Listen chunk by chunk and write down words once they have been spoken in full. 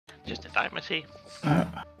just a time, I see.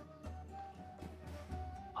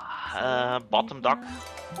 Bottom dock.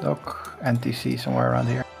 Dock, NTC somewhere around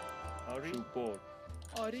here.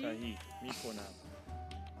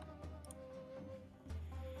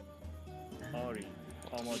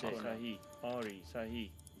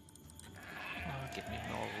 Give me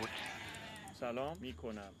more wood.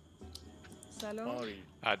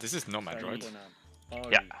 This is Nomad, right?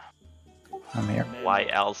 Yeah. I'm here. Why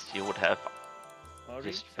else you would have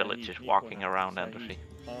just villagers walking around Entropy?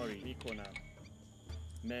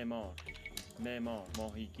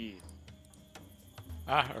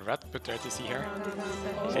 A rat put their TC here.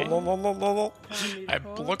 Lol. I'm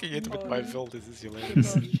blocking it with my Vil, this is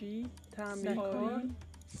hilarious.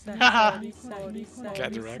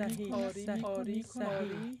 Get wrecked.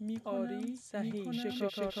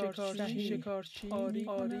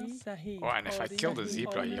 Oh, and if I kill the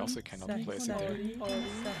zebra, he also cannot place it there.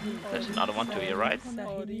 There's another one to your right.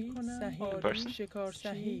 The person.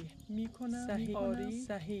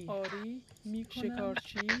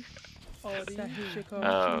 Oh,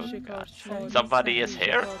 God. Somebody is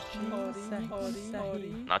here.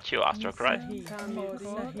 Not you, Astrok, right?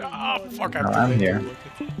 Ah, fuck, No, I'm here.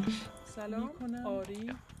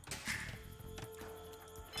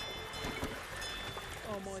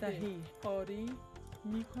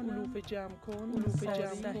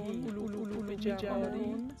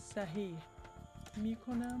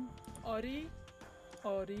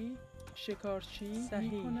 شکارچی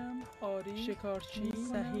میکنم آری شکارچی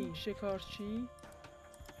صحیح شکارچی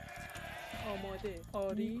آماده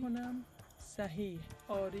آری میکنم صحیح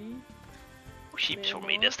آری Sheeps for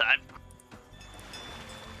me this time.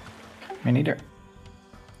 Me neither.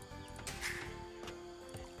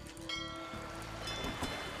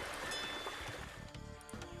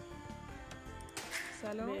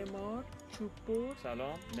 سلام معمار چوب بر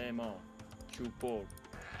سلام معمار چوب بر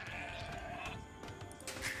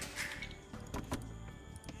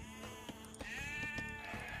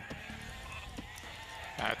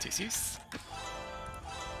TCs.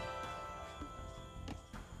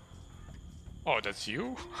 Oh, that's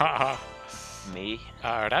you? Haha. Me.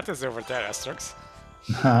 Rat is over there, Astrux.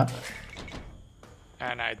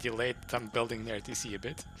 And I delayed them building their TC a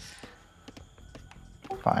bit.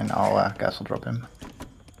 Fine, I'll castle drop him.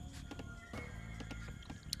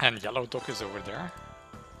 And yellow dock is over there.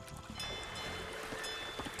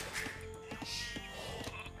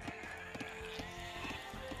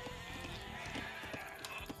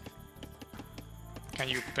 Can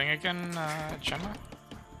you ping again, Gemma?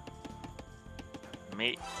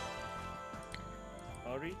 Me.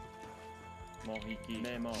 Ari Mohiki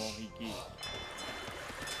Memo Mohiki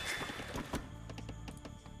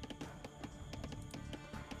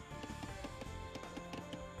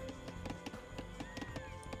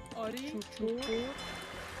آری چوب بر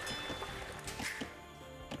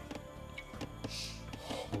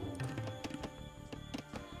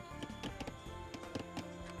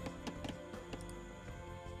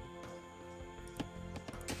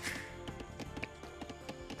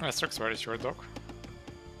Astrux, where is your dog?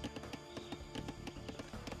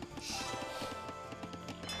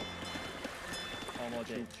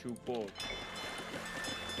 آماده چوب بر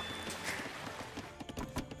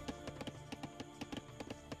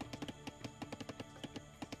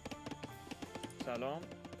سلام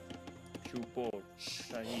چوب بر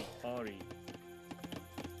صحیح آری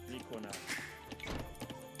میکنم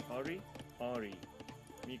آری آری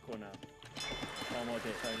میکنم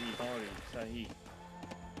آماده صحیح آری صحیح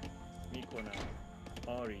میکنم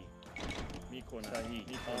آری میکنم صحیح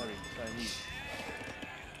آری صحیح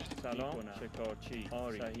سلام شکارچی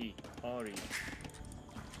آری صحیح آری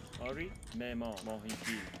آری معمار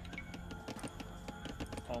ماهیگیر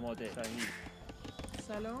آماده صحیح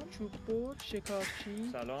سلام چوب بر شکارچی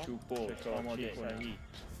سلام چوب بر آماده صحیح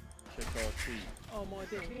شکارچی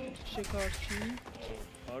آماده شکارچی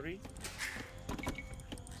آری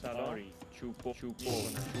سلام آری چوب بر چوب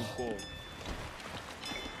بر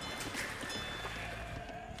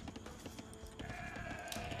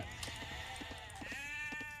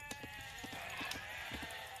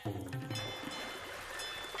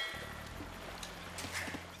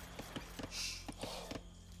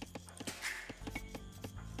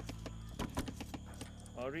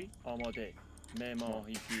آری آماده معمار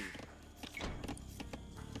ماهیگیر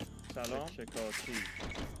سلام شکارچی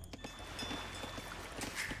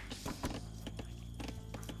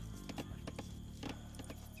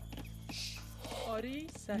آری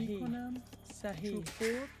صحیح کنم صحیح چوب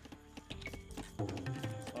بر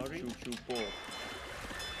آری چوب بر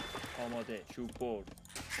آماده چوب بر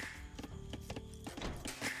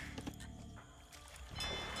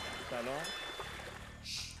سلام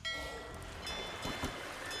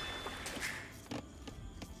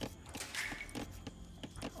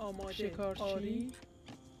آماده. شکارچی.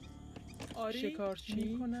 آری. شکارچی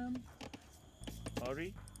میکنم.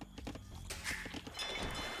 آری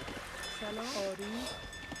سلام. آری.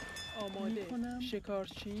 آماده کنم.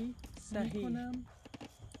 شکارچی. صحیح کنم.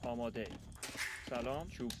 آماده. سلام.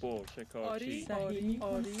 چوب بر. شکارچی. آری.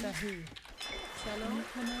 آری. صحیح. سلام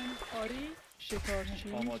کنم. آری.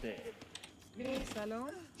 شکارچی. آماده.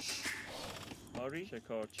 سلام. آری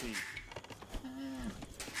شکارچی.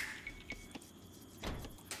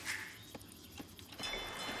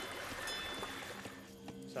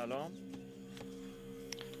 سلام.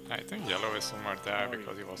 I think yellow is somewhere there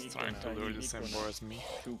because he was trying to lure the same board as me.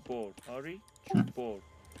 چوب بر. آری چوب بر.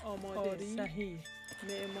 آماده. صحیح.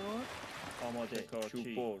 معمار. آماده.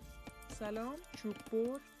 چوب بر. سلام. چوب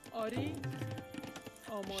بر. آری.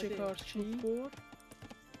 آماده. شکارچی. چوب بر.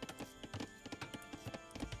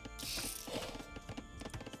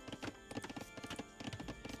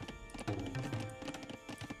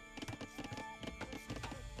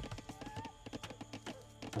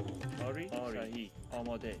 آری صحیح.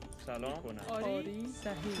 آماده. سلام کنم. آری.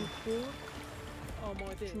 صحیح. چوب بر.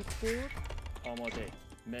 آماده. چوب بر. آماده.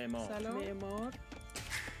 معمار. سلام. معمار.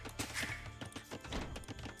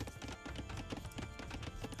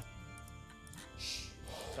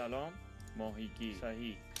 سلام. ماهیگیر.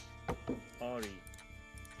 صحیح. آری.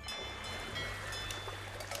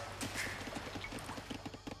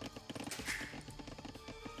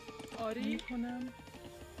 آری کنم.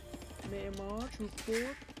 معمار. چوب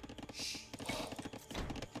بر.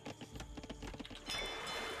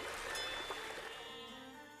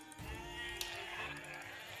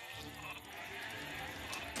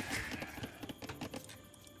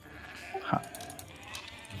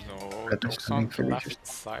 No, That is dogs coming on the villages left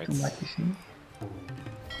side. to my PC.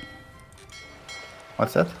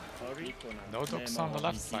 What's that? آری کنم. No dogs on the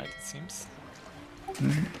left side, it seems.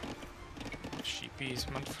 Mhm. Sheepies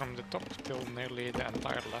went from the top till nearly the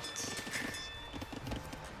entire left.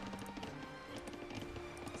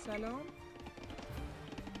 سلام.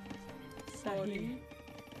 صحیح.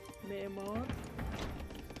 معمار.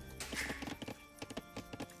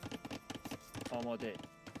 آماده.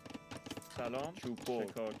 سلام. چوب بر.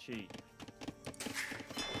 شکارچی.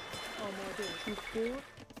 آماده. چوب بر.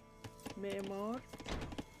 معمار.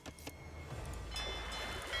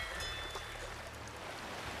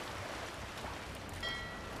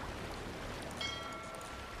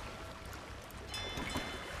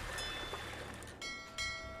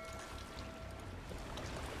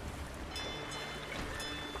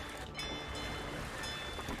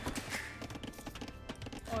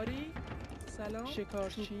 آری. سلام.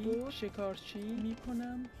 شکارچی. شکارچی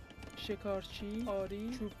میکنم. شکارچی.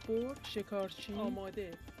 آری. چوب بر. شکارچی.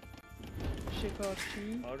 آماده.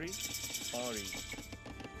 شکارچی. آری آری.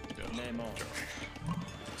 معمار.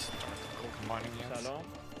 Gold mining yet. سلام.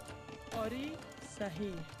 آری.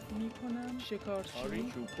 صحیح میکنم. شکارچی.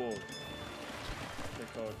 آری چوب بر.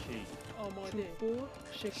 شکارچی. آماده. چوب بر.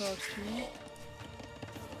 شکارچی.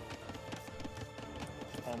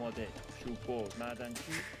 آماده. چوب بر.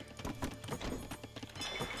 معدنچی.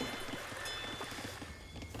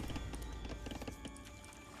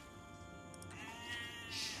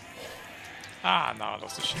 Ah, now I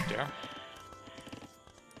lost the sheep there.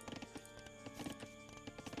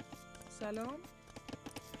 سلام.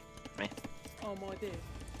 Me. آماده.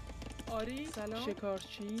 آری. سلام.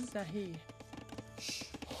 شکارچی. صحیح.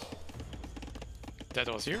 That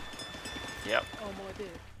was here? Yep.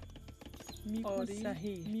 آماده. آری.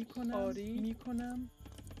 صحیح میکنم. آری میکنم.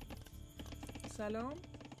 سلام.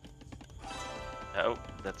 Oh,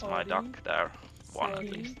 that's my Ori. duck there. One at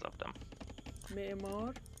Sahi. least of them.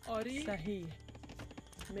 معمار. آری. صحیح.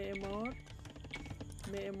 معمار.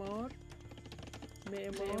 معمار.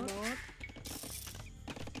 معمار.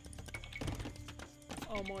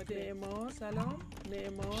 آماده. معمار. سلام.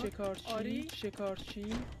 معمار. شکارچی. آری.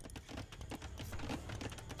 شکارچی.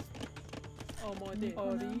 آماده.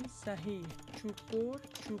 آری. صحیح. چوب بر.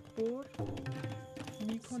 چوب بر.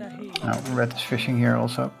 میکنم. صحیح. Now red is fishing here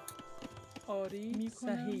also. آری.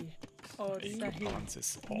 میکنم. صحیح. آری. Eco صحیح. balance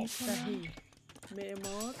is off. صحیح.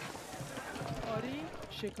 معمار. آری.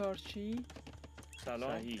 شکارچی.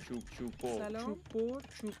 سلام. صحیح. چوب بر. سلام. چوب بر.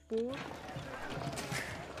 چوب بر.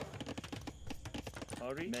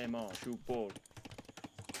 آری معمار. چوب بر.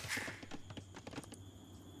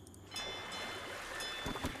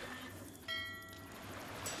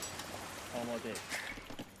 آماده.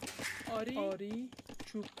 آری. آری.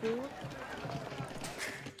 چوب بر.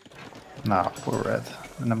 Nah, poor red.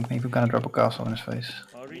 And I'm maybe gonna drop a castle in his face.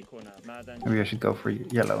 آری کنم. معدنچی. Maybe I should go for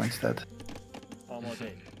yellow instead.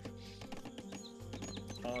 آماده.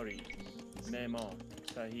 آری. معمار.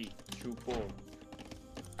 صحیح. چوب بر.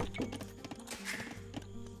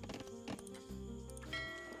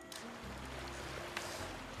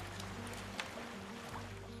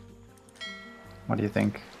 What do you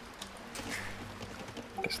think?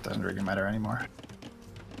 Guess it doesn't really matter anymore.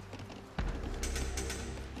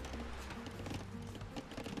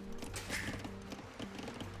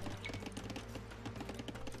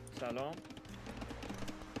 سلام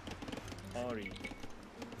آری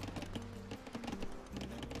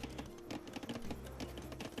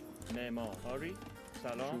معمار آری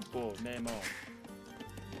سلام چوب معمار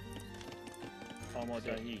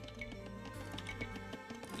آمادگی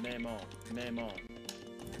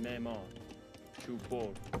معمار چوب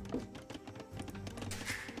برد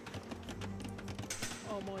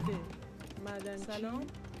آماده معدنچی سلام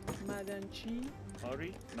معدنچی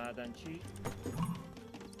آری معدنچی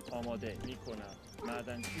آماده میکنم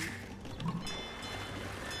معدنچی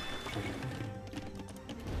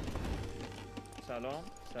سلام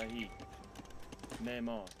صحیح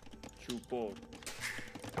معمار چوب برد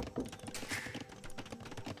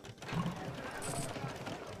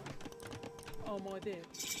آماده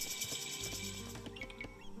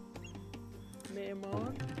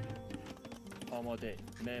معمار آماده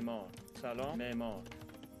معمار سلام معمار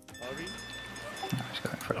آری He's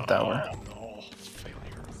going for the tower. No,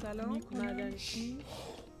 failure. سلام معدنچی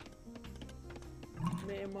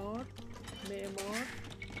معمار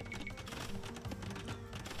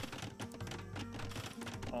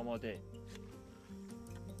آماده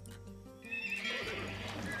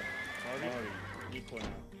آری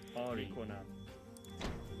میکنم آری کنم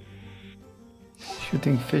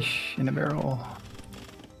Shooting fish in a barrel.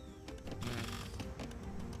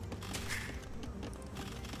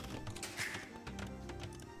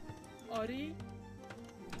 آری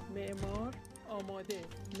معمار آماده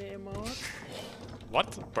معمار What?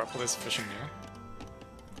 Purple is fishing here?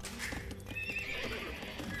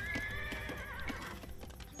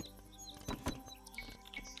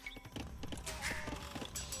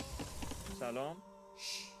 سلام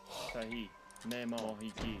صحیح معمار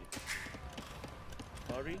ماهیگیر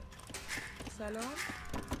آری سلام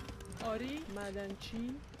آری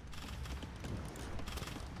معدنچی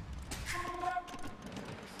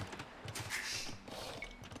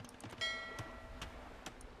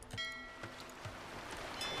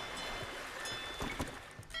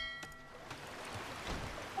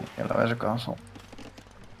Yellow has a castle.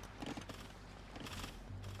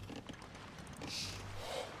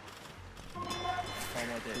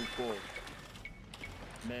 آماده چوب برد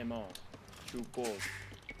معمار چوب برد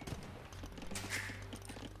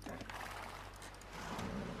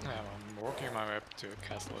Yeah, I'm working my way up to a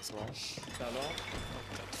castle as well. سلام Not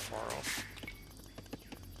that far off.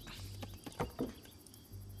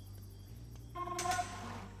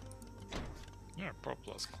 Yeah,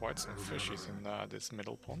 purple has quite some fishes in these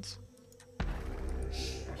middle ponds.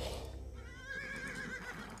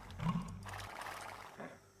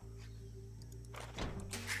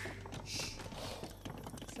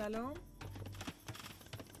 سلام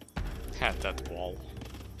Had that wall.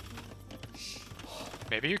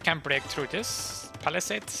 Maybe you can break through this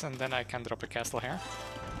palisades and then I can drop a castle here.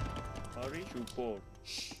 آری چوب برد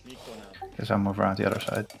میکنم Guess I'll move around the other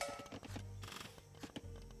side.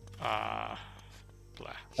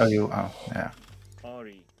 Blah. Oh, you? Oh, yeah.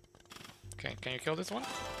 آری Okay, can you kill this one?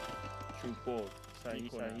 چوب برد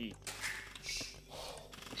صحیح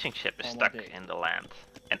Fishing ship is stuck in the land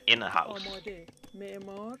and in a house. آماده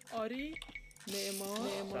معمار آری معمار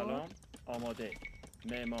سلام آماده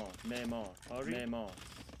معمار آری معمار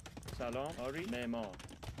سلام آری معمار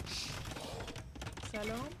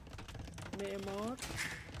سلام معمار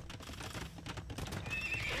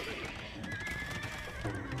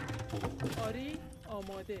آری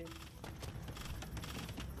آماده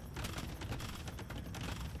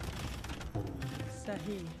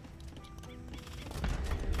صحیح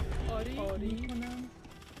آری کنم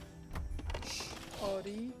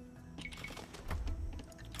آری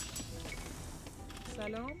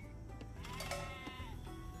سلام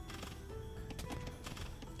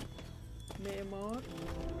معمار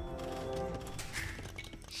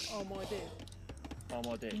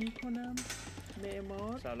آماده میکنم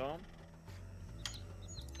معمار سلام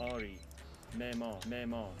آری معمار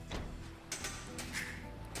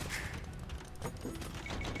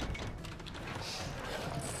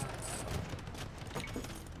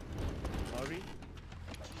آری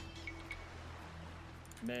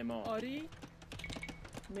معمار آری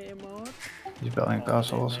معمار He's building a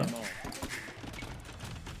castle also. معمار.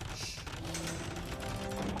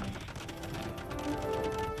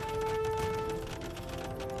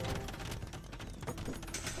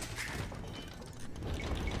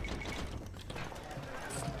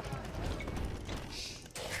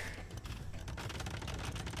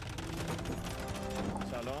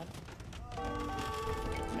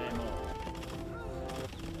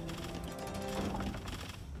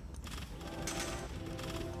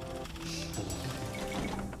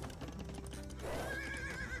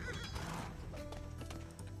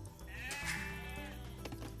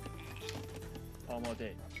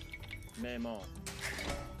 آماده. معمار.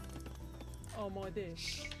 آماده.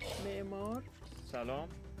 معمار. سلام.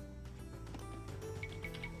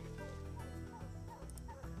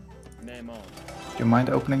 معمار. Do you mind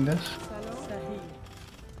opening this? سلام. صحیح.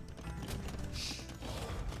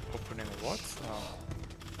 Opening what? Oh.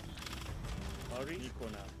 آری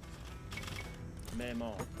میکنم.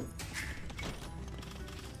 معمار.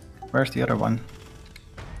 Where's the other one?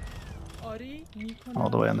 آری میکنم. All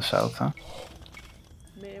the way on the south, huh?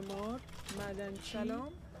 معمار. معدنچی.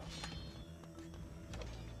 سلام.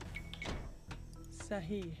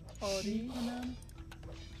 صحیح. آری کنم.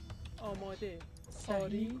 آماده.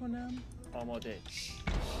 صحیح کنم. آماده.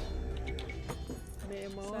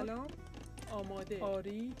 معمار. سلام. آماده.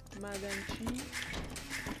 آری. معدنچی.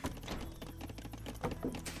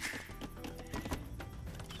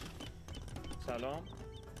 سلام.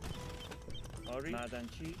 آری.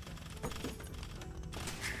 معدنچی.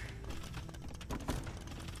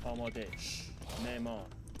 آماده. معمار.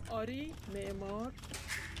 آری. معمار.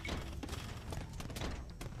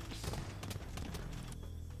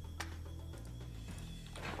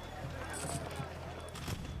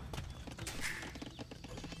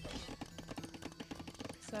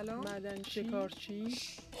 سلام. معدنچی. شکارچی.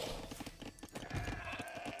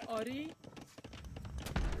 آری.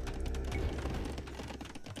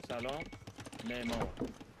 سلام. معمار.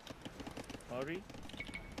 آری.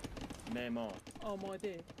 معمار.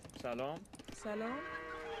 آماده. سلام. سلام.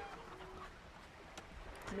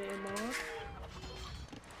 معمار.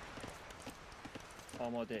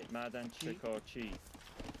 آماده. معدنچی. شکارچی.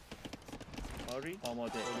 آری.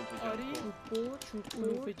 آماده. علوف جمع آری. کن. چوب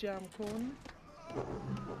علوف جمع کن.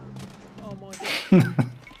 آماده.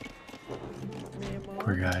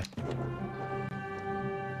 Poor معمار. guy.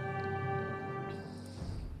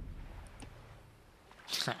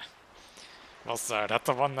 Was that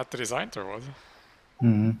the one that resigned or what?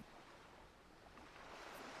 Hmm.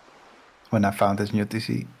 When I found this new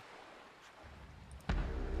TC.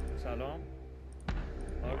 سلام.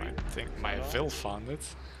 آری. I think my Vil found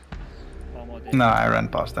it. آماده. No, I ran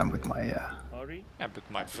past them with my. آری. Yeah, but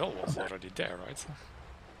my Vil was already there, right?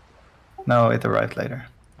 No, it arrived later.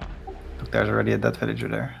 Look, there's already a dead villager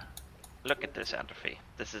there. Look at this entropy.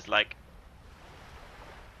 This is like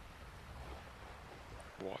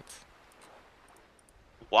What?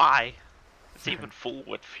 why? It's even full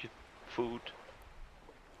with food.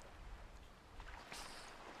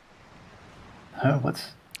 What's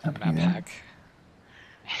happening Map there? hack.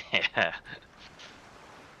 Yeah.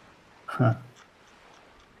 Huh.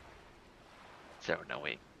 So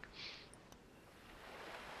annoying.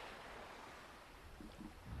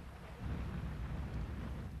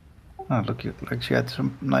 Oh, look, like she had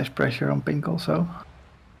some nice pressure on Pink also.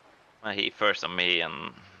 He first on me, and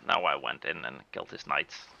now I went in and killed his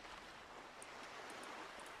knights.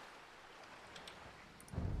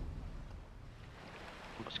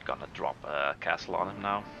 I'm just gonna drop a castle on him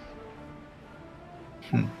now.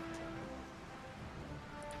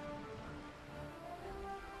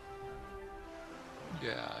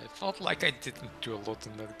 Yeah, I felt like I didn't do a lot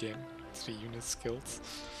in that game. 3 unit skills.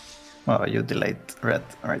 Well, you delayed red,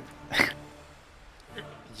 right?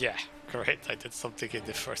 Yeah, great. I did something in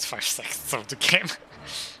the first 5 seconds of the game.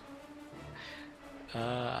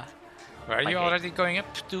 Were you Okay. already going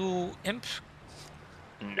up to Imp?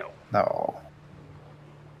 No. No.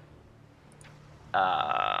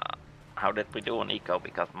 How did we do on eco?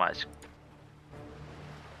 Because my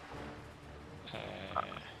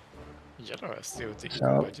Yellow has still the So-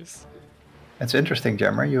 eco badges. It's interesting,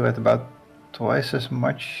 Jammer. You had about twice as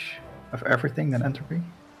much of everything than Entropy.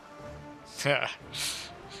 Yeah.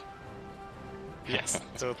 Yes,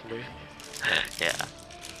 totally. yeah.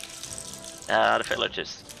 The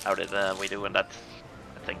villages. How did we do in that?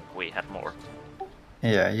 I think we had more.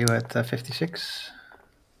 Yeah, you had 56.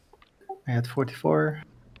 I had 44.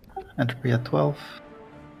 Entropy had 12.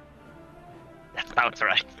 That sounds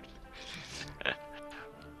right.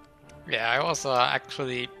 Yeah, I also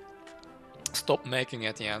actually stopped making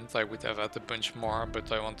at the end. I would have had a bunch more,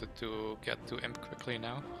 but I wanted to get to Imp quickly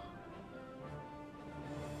now.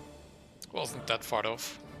 Wasn't that far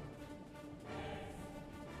off.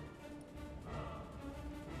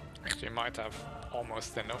 Actually, might have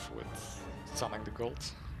almost enough with selling the gold.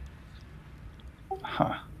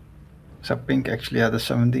 Huh. So Pink actually had a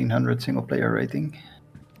 1700 single player rating.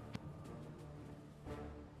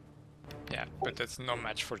 Yeah, but that's no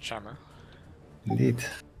match for Jammer. Indeed.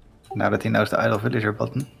 Now that he knows the idle villager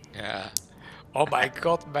button. Yeah. Oh my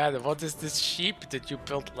god, man, what is this sheep that you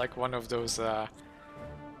built like one of those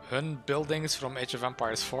Hun buildings from Age of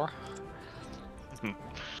Empires 4?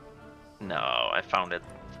 No, I found it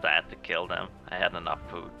sad to kill them. I had enough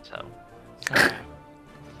food, so Okay.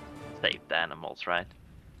 save the animals, right?